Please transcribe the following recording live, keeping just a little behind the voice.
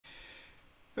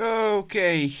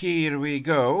Okay, here we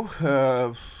go.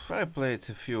 I played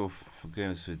a few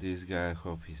games with this guy. I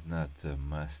hope he's not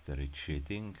mastery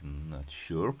cheating. Not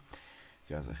sure,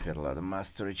 because I had a lot of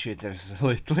mastery cheaters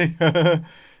lately.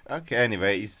 Okay,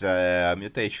 anyways,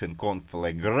 Mutation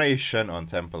Conflagration on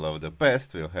Temple of the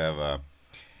Past. We'll have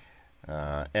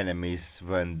enemies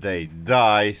when they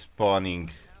die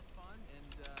spawning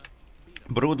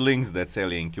broodlings. That's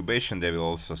alien incubation. They will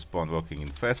also spawn walking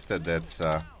infested.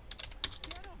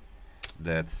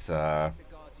 That's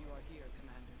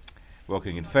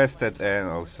walking infested, and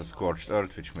also scorched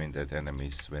earth, which means that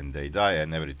enemies when they die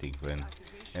and everything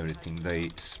they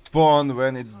spawn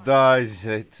when it dies,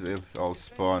 it will all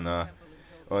spawn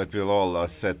or it will all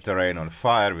set terrain on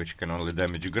fire, which can only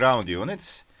damage ground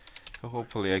units. So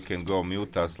hopefully I can go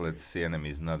mutas. Let's see,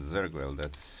 enemies not Zerg. Well,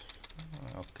 that's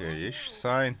okay-ish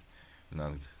sign.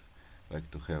 Not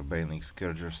like to have Baneling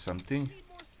Scourge or something.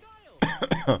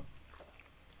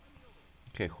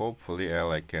 Okay, hopefully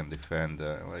ally can defend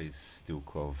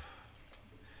Stukov.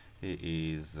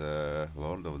 He is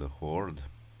Lord of the Horde.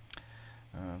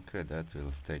 Okay, that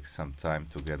will take some time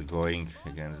to get going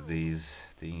against these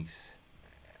things.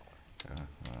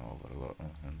 Overload.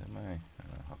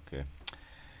 Okay.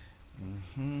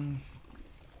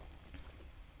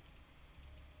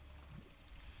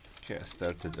 Okay, I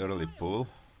started early pull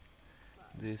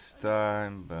this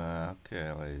time, but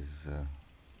okay,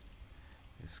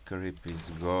 his creep is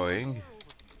going.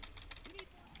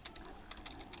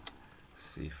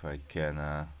 See if I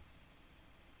can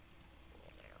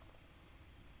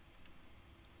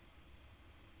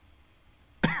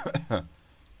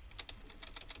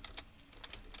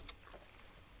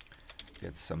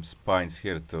get some spines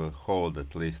here to hold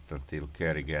at least until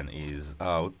Kerrigan is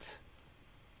out.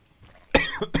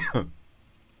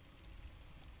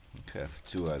 Have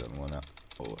two, I don't wanna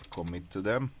overcommit to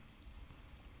them.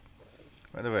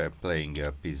 By the way, I'm playing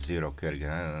P0 Kerrigan.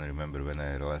 I don't remember when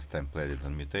I last time played it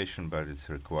on Mutation, but it's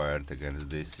required against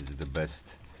this. It's the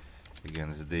best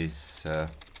against these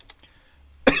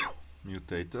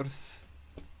mutators.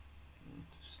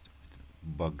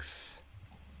 Bugs.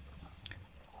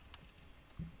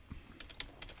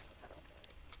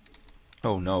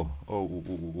 Oh no!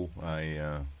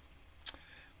 I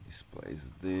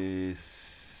misplaced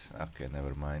this. Okay,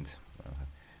 never mind.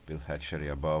 Build hatchery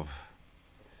above.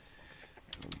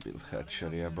 Build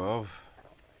hatchery above.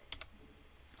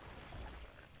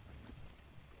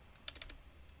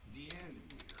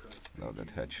 Now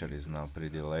that hatchery is now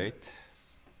pretty late.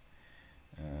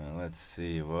 Let's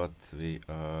see what we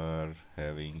are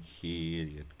having here.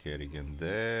 Get Kerrigan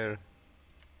there.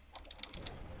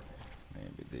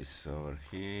 Maybe this over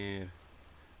here.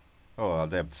 Oh,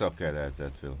 that's okay.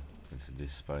 That will.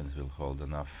 These spines will hold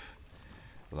enough,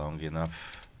 long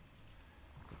enough.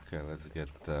 Okay, let's get.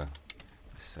 I'll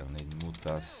need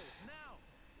mutas.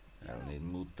 I'll need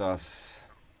mutas.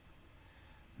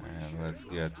 And let's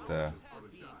get.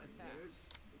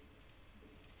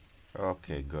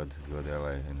 Okay, good.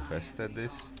 I infested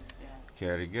this.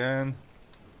 Kerrigan.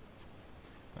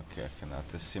 Okay, I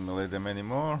cannot assimilate them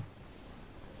anymore.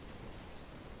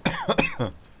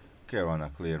 Okay, I wanna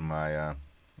clear my. I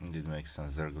did make some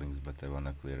Zerglings, but I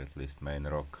wanna clear at least main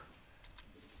rock.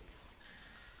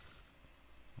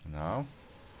 Now.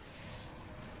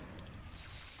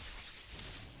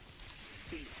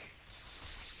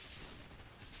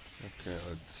 Okay,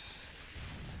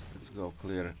 let's go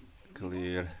clear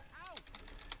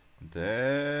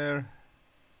there.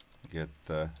 Get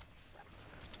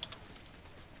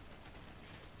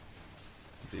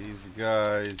these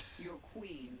guys.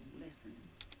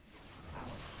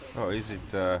 Oh, is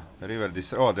it river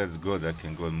this? Oh, that's good. I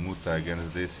can go muta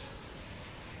against this.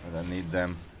 But I need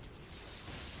them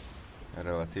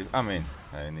relative. I mean,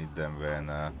 I need them when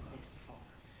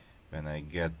I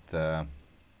get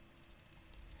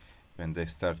when they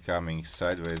start coming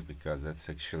sideways, because that's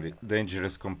actually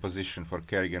dangerous composition for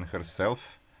Kerrigan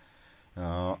herself.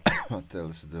 What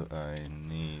else do I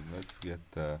need? Let's get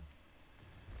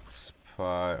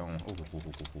spy.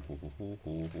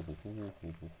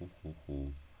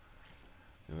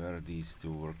 Where are these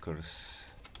two workers?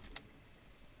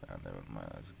 Never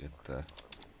mind. Let's get.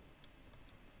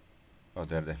 Oh,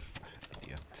 there they.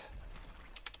 Idiot.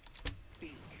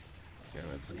 Okay,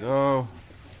 let's go.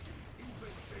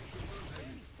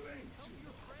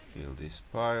 Kill this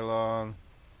pylon.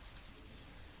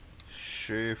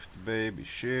 Shift, baby,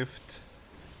 shift.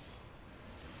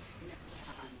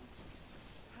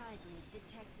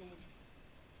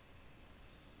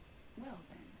 Well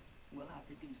then, we'll have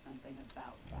to do something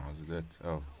about that. What's that?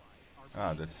 Oh.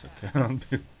 Ah, that's a cannon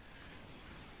build.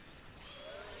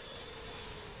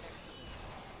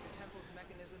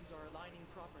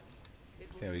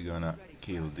 Okay, we're gonna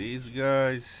kill these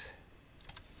guys.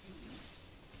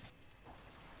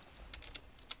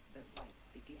 The fight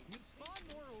begins.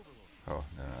 Oh,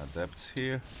 there are adepts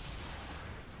here.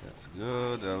 That's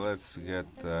good. Let's get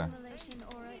Assimilation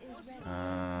aura is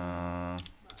ready.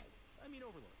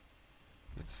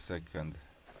 get second.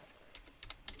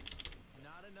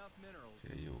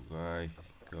 Okay, you guy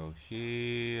go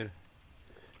here.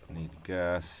 Need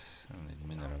gas. I need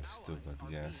minerals too, but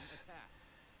gas.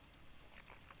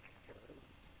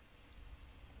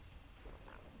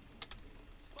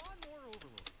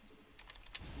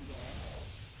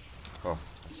 Oh,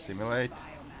 simulate.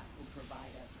 Biomass will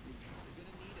provide us with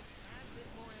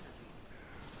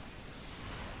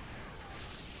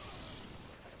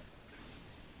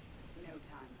no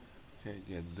time. Okay,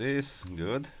 get this.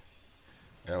 Good.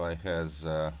 Ally has.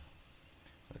 Let's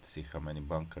see how many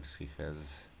bunkers he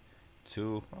has.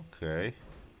 2. Okay.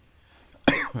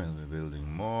 We'll be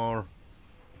building more.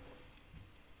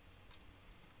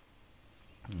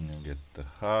 Get the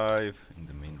hive. In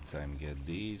the meantime, get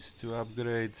these 2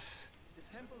 upgrades. The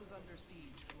temple is under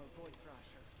siege from a void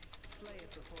thrasher. Slay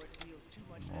it before it deals too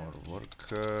much More damage.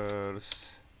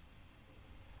 workers.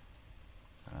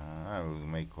 I will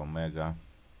make Omega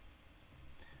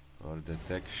for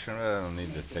detection. I don't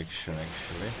need detection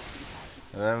actually.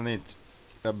 I'll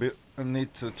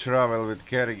need to travel with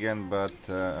Kerrigan, but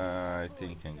I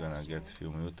think I'm gonna get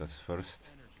few mutas first.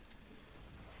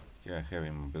 Okay, I have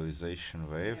immobilization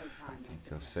wave. I think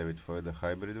I'll save it for the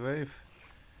hybrid wave.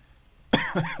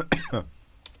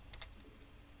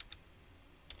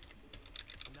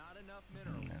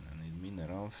 And I need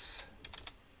minerals.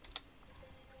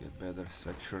 Get better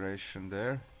saturation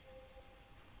there.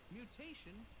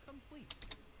 Mutation complete.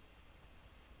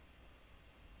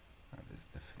 That is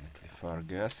definitely far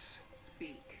gas.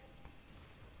 Speak.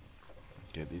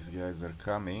 Okay, these guys are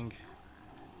coming.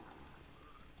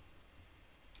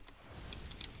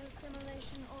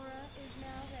 Assimilation aura is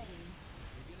now ready.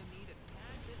 You're gonna need a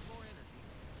tad bit more energy.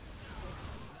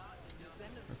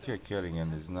 Okay,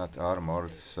 Kerrigan is not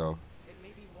armored, so It may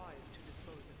be wise to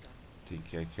dispose of them. I think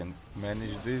I can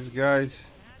manage these guys.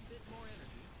 Tad bit more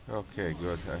energy. Okay,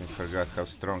 good. I forgot how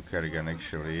strong Kerrigan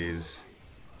actually is.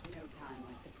 No time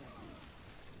like the present.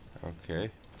 Okay.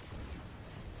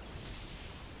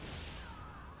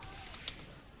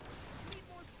 Need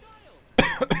more style.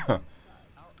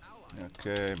 Our ally.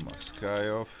 Okay, more sky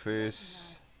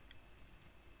office.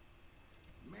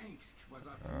 Mengsk was a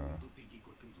Uh. fool to think he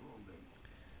could control them.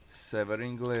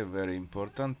 Severing glaive, very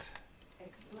important.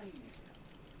 Explain yourself.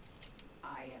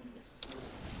 I am the storm.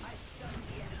 I stunned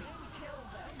the enemy. Kill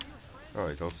them. Oh,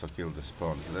 it also killed the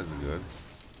spawns. That's good.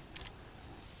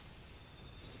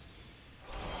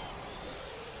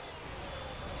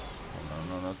 Oh,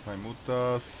 no, not my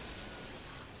mutas.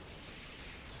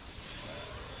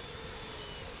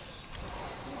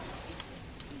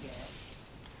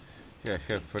 Yeah,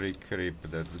 I have free creep.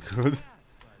 That's good.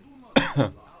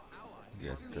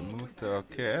 Get the muta.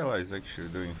 Okay, Ally is actually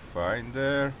doing fine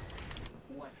there.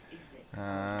 What is it?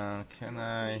 Can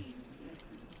I Queen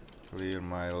listens. clear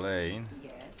my lane?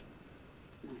 Yes.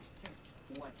 My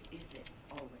search. What is it?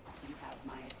 Already. You have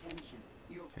my attention.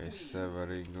 Your Okay, queen.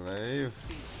 severing glaive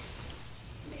Speak.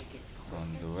 Make it on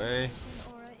the way.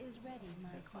 Assimilation aura is ready,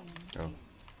 my queen. Oh.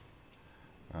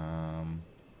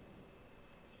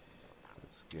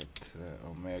 Let's get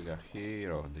Omega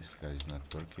here. Oh, this guy is not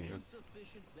working.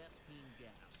 Insufficient Vespine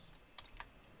gas.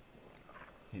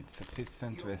 It's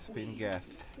sufficient Your with pin queen. gas.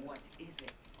 What is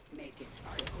it? Make it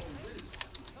I call this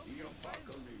the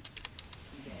apocalypse.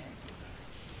 yes.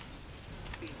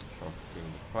 Speak. Oh, kill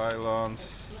the pylons.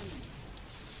 Explain it.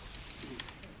 My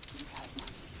search. You have my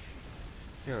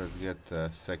Okay, let's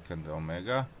get second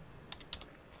Omega.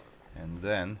 And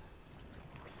then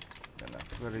gonna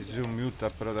resume muta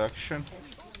production.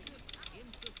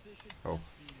 Insufficient Oh.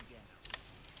 Vespine gas.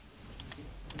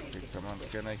 make Okay, it come on,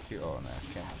 can I kill? Oh no,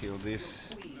 I can't kill this.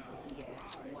 queen. Yes.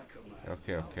 What is it?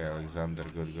 Okay, okay, Alexander,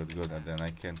 good. And then I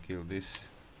can kill this.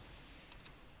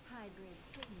 Hybrid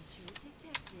signature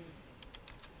detected.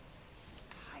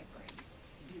 Hybrid.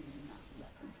 Do not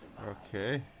let them survive.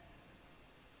 Okay.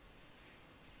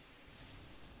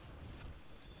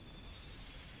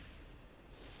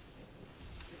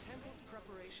 The temple's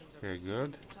preparations are Okay, proceeding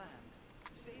good. as planned.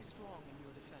 Stay strong in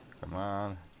your defense. Come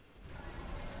on.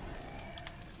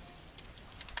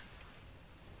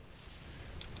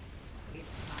 It's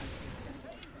time to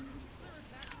disassemble some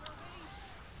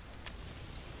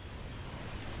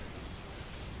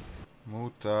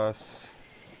Mutas.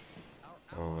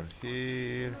 Over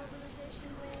here.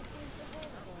 Mobilization wave is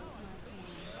available, my queen.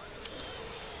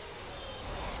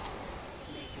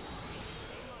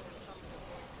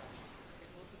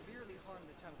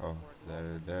 Oh,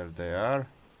 there they are.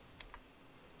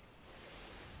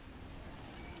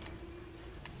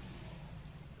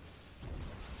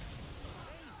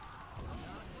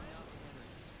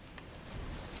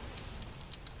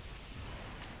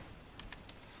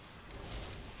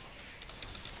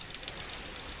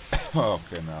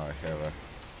 Okay, now I have a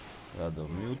lot of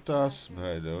mutas,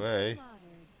 by the way.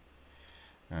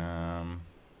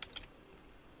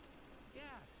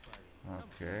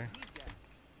 Okay.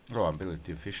 Oh,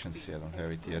 ability efficiency, I don't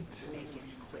have it yet.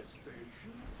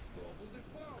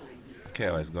 Okay,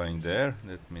 I was going there.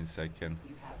 That means I can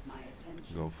You have my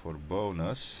attention. go for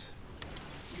bonus.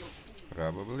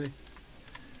 Probably.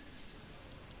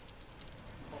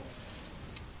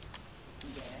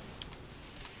 Yes.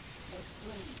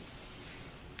 Explain.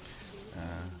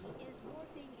 Is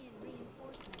warping in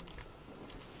reinforcements.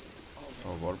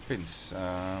 Oh, warpins.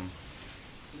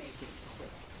 Make it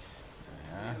quick.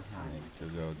 Yeah, I need to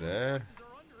go there.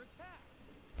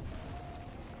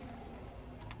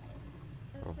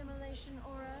 Assimilation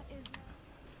aura is now.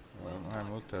 Well, my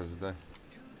mutas die.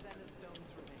 2 Xenostones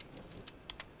remain.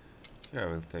 Yeah, I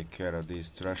will take care of these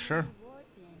Thrasher.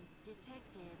 Warpin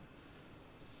detected.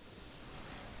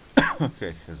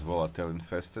 Okay, has volatile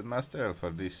infested master. For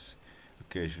this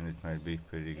occasion, it might be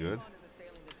pretty good. Amon is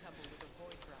assailing the temple with a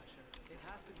void thrasher. It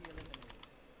has to be eliminated.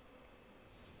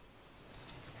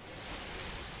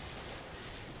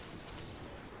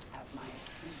 Have my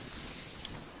attention.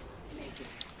 Make it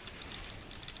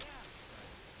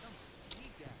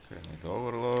Okay, need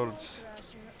overlords.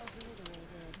 Thrasher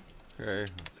obliterated. Okay,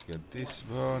 let's get this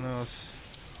bonus.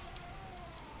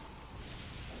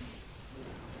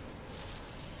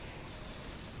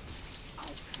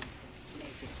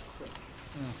 make it quick.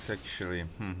 It's actually.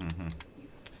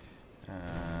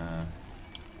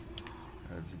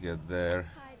 Let's get there.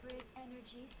 Hybrid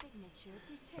energy signature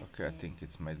detected. Okay, I think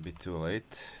it might be too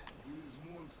late. These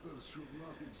monsters should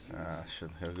not exist.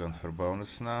 Should have gone for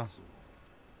bonus now.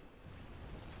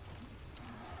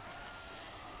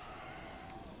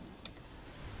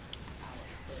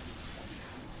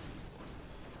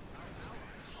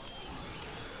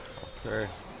 Okay.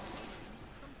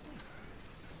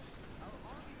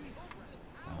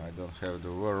 I don't have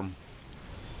the worm.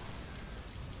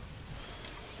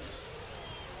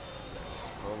 That's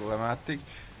problematic.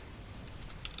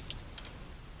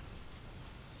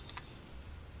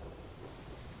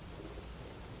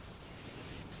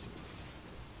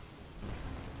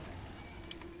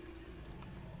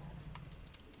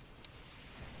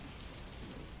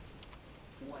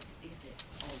 What is it?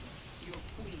 Always. Your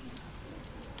queen.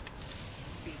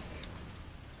 Speak.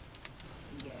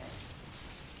 Yes.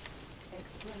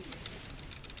 Explain.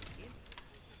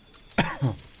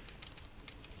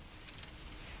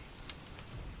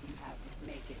 You have to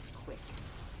make it quick.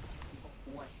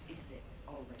 What is it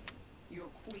already? Your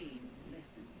queen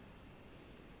listens.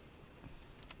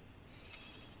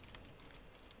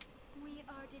 We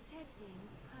are detecting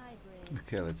hybrid.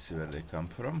 Okay, let's see where they come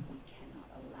from. We cannot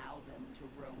allow them to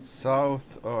roam.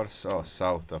 South or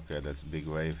south. Okay, that's big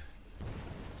wave.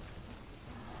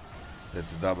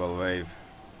 That's double wave.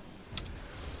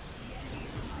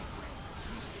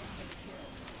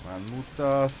 One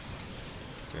mutas.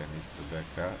 Okay, I need to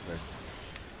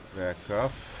back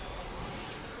off.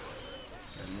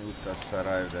 When mutas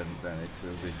arrive, then it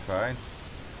will be fine.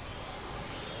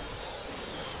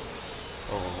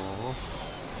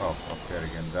 Oh,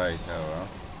 Kerrigan died. Oh well.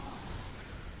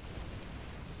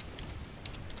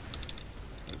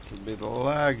 It's a bit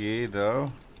laggy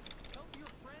though.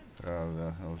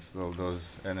 All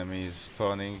those enemies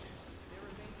spawning.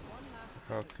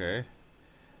 Okay.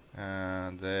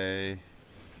 And they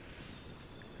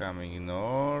coming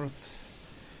north.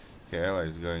 Okay, Ally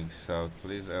is going south.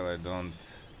 Please, Ally, don't.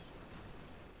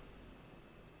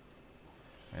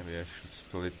 Maybe I should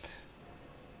split.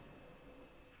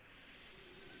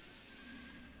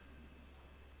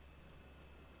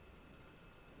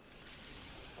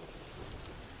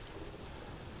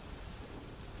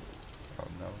 Oh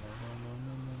no.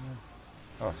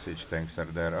 Oh, siege tanks are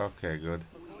there. Okay, good.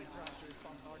 The void thrasher is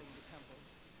bombarding the temple.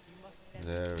 You must end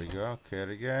There we go.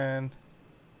 Kerrigan.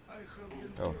 I have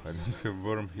been Oh, I don't have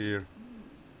worm here.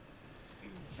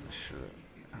 Sure.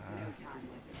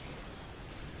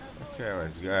 Okay,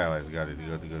 let's go. Let's got it.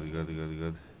 Good.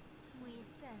 We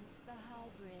sense the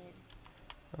hybrid.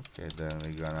 Okay, then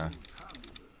we're gonna.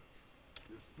 handled.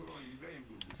 Destroying them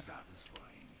will be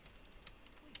satisfying.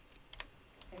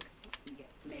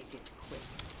 Make it quick.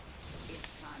 It's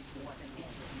time for what an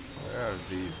ever. Where are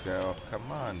these guys? Oh,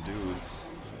 come on, dudes.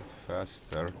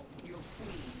 Faster. Your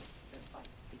queen. The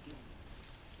fight begins.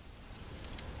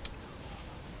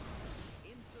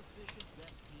 Insufficient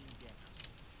rest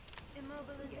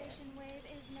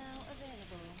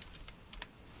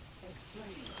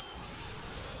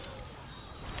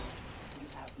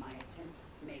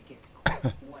Make it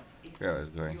quick. What is Okay, let's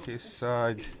go on your his quick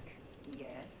side. speak?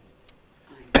 Yes.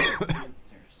 I need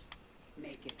answers.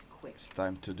 Make it quick. It's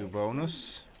time to do Explain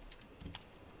bonus.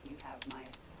 You have my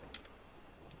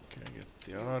Okay, get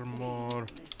the armor.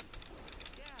 listen.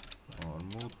 More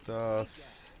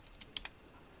mutas.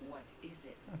 What is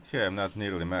it? Okay, I'm not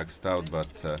nearly maxed out, but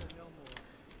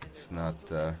it's not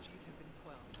Energies have been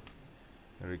quelled.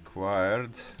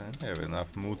 required. I have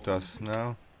enough mutas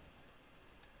now.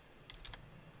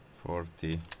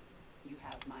 40. You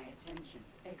have my attention.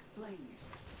 Explain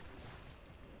yourself.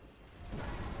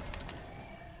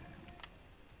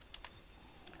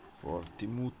 40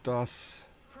 mutas.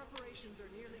 Preparations are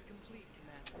nearly complete,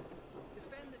 commanders.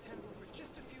 Defend the temple for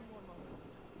just a few more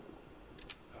moments.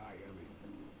 I have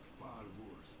endured far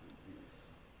worse than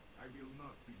this. I will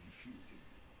not be defeated.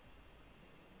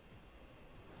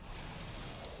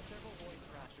 Several void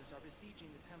thrashers are besieging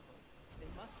the temple. They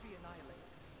must be annihilated.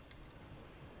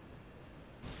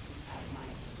 You have my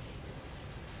attention.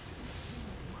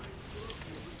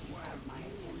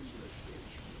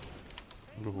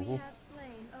 We Ooh. have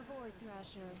slain a void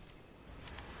thrasher.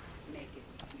 Make it.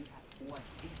 You have. What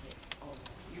is it? Oh,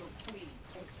 your queen.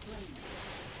 Explain it.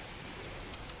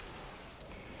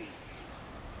 Speak.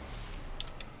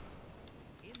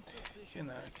 And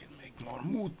I can make more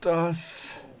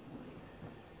mutas.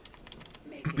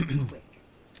 Make it quick.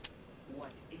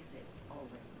 What is it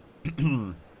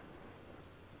already?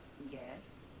 Yes.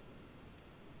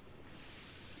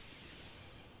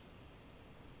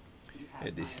 You have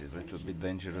Yeah, this my is a little attention. bit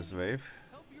dangerous wave.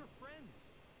 Help your friends.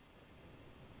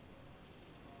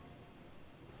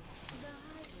 The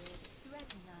hybrid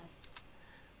threaten us.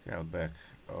 Okay, I'll back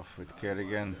off with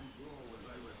Kerrigan. Go as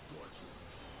I was tortured.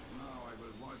 Now I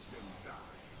will watch them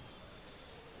die.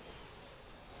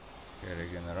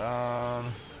 Kerrigan around.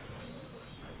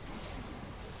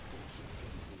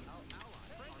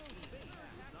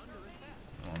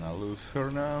 Wanna lose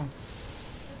her now?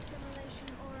 The simulation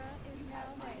aura is now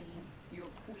My ready. attention. Your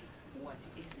queen. What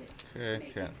is it? Okay,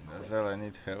 Make can it quick. does Ella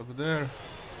need help there?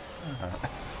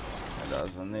 It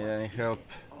doesn't need any help.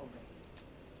 Already.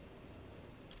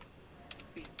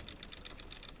 Speak.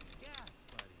 Gas,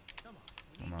 buddy. Come on.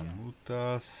 We Come need on, gas.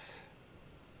 mutas.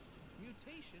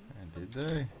 Mutation. And did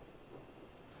they?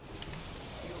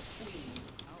 Your queen.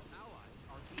 Our allies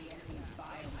are The enemy's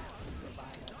biomass will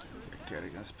provide us.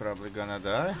 Kerrigan's probably gonna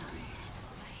die.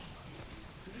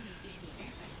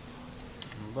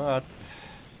 But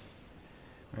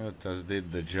mutas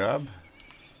did the job.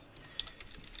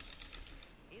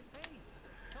 in pain.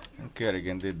 And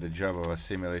Kerrigan did the job of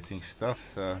assimilating stuff,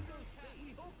 so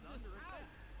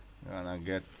gonna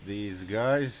get these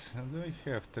guys. Do we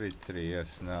have 3-3?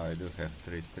 Yes, now I do have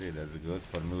 3-3. That's good.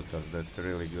 For mutas, that's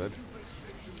really good.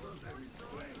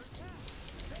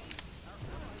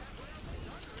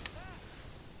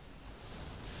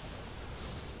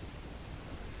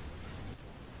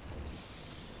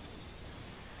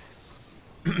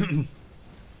 I am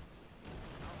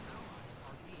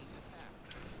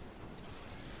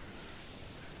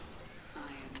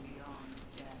beyond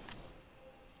death.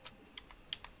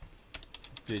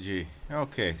 GG.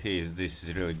 Okay, this is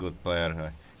a really good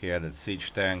player. He added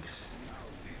siege tanks.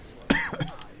 What?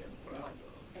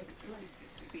 Explain.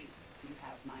 Speak. You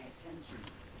have my attention.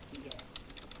 Yes.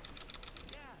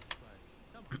 Gas, buddy.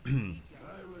 Come on.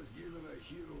 I was given a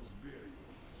hero's burial.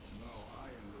 Now I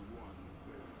am the one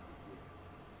who buries the dead.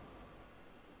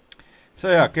 So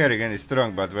yeah, Kerrigan is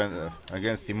strong, but when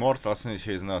against immortals,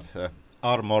 she's not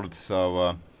armored,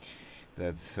 so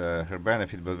that's her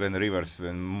benefit. But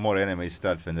when more enemies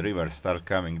start, when rivers start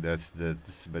coming, that's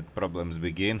when problems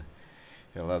begin.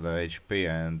 A lot of HP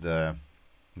and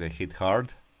they hit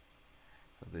hard.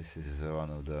 So this is one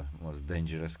of the most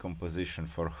dangerous composition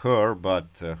for her. But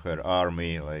her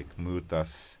army, like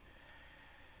mutas,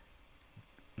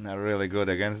 are really good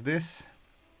against this.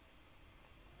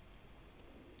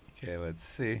 Okay, let's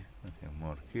see. Okay,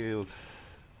 more kills.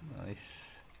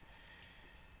 Nice.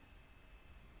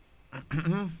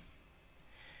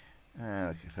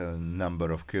 Okay, so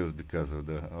number of kills because of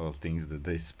the all things that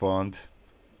they spawned.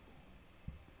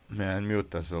 Man,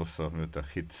 Muta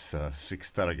hits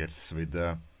 6 targets with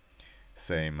the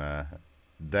same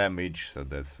damage, so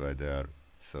that's why they are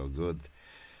so good.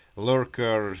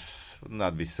 Lurkers would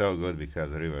not be so good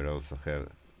because River also have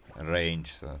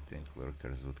range, so I think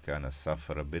Lurkers would kind of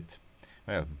suffer a bit.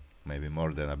 Well, maybe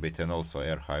more than a bit, and also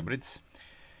air hybrids.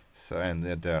 So and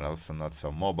they are also not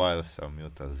so mobile, so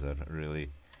Mutas are really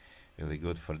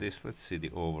good for this. Let's see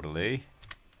the overlay.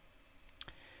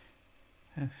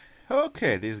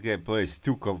 Okay, this game plays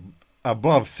Stukov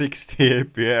above 60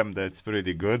 APM. That's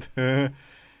pretty good. I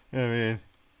mean,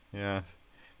 yeah,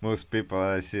 most people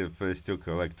I see play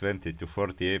Stukov like 20 to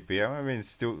 40 APM. I mean,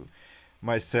 still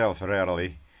myself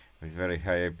rarely with very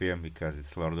high APM because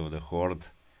it's Lord of the Horde.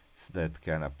 It's that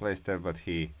kind of playstyle, but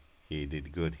he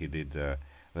did good. He did.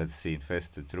 Let's see,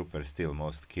 infested trooper still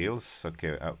most kills.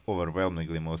 Okay,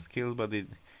 overwhelmingly most kills, but he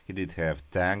did have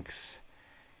tanks.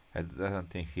 I don't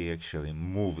think he actually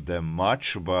moved them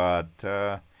much, but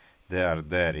they are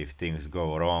there if things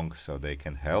go wrong, so they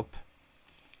can help.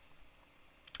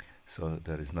 So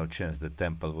there is no chance the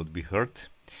temple would be hurt.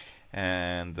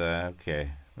 And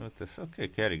okay, okay.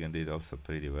 Kerrigan did also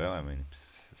pretty well. I mean,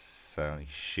 Psionic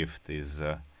Shift is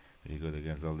pretty good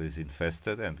against all these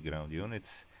infested and ground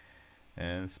units.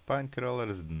 And Spine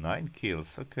Crawlers 9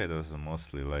 kills. Okay, those are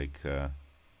mostly like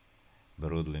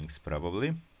broodlings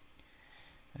probably.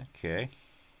 Okay,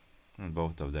 and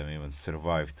both of them even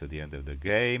survived to the end of the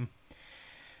game.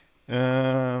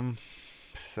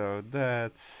 So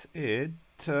that's it,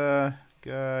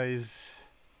 guys.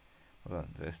 Well,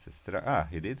 infested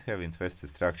he did have infested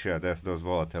structure. Those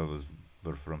volatiles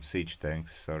were from siege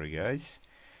tanks. Sorry, guys.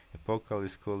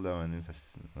 Apocalypse cooldown and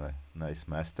infested. Nice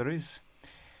masteries.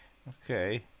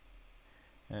 Okay,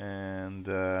 and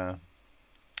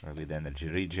with energy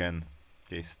regen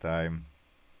this time,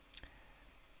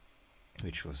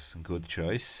 which was a good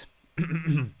choice.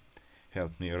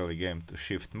 Helped me early game to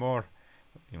shift more.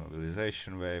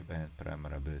 Immobilization wave and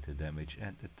primary ability damage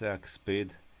and attack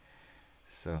speed.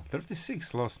 So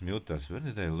 36 lost mutas. Where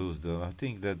did I lose though? I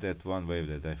think that one wave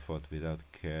that I fought without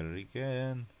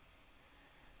Kerrigan.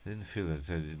 Didn't feel that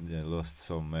I lost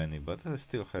so many, but I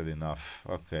still had enough.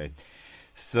 Okay,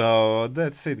 so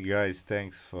that's it, guys.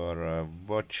 Thanks for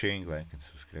watching. Like and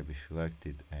subscribe if you liked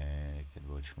it, and you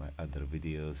can watch my other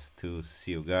videos too.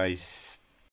 See you guys.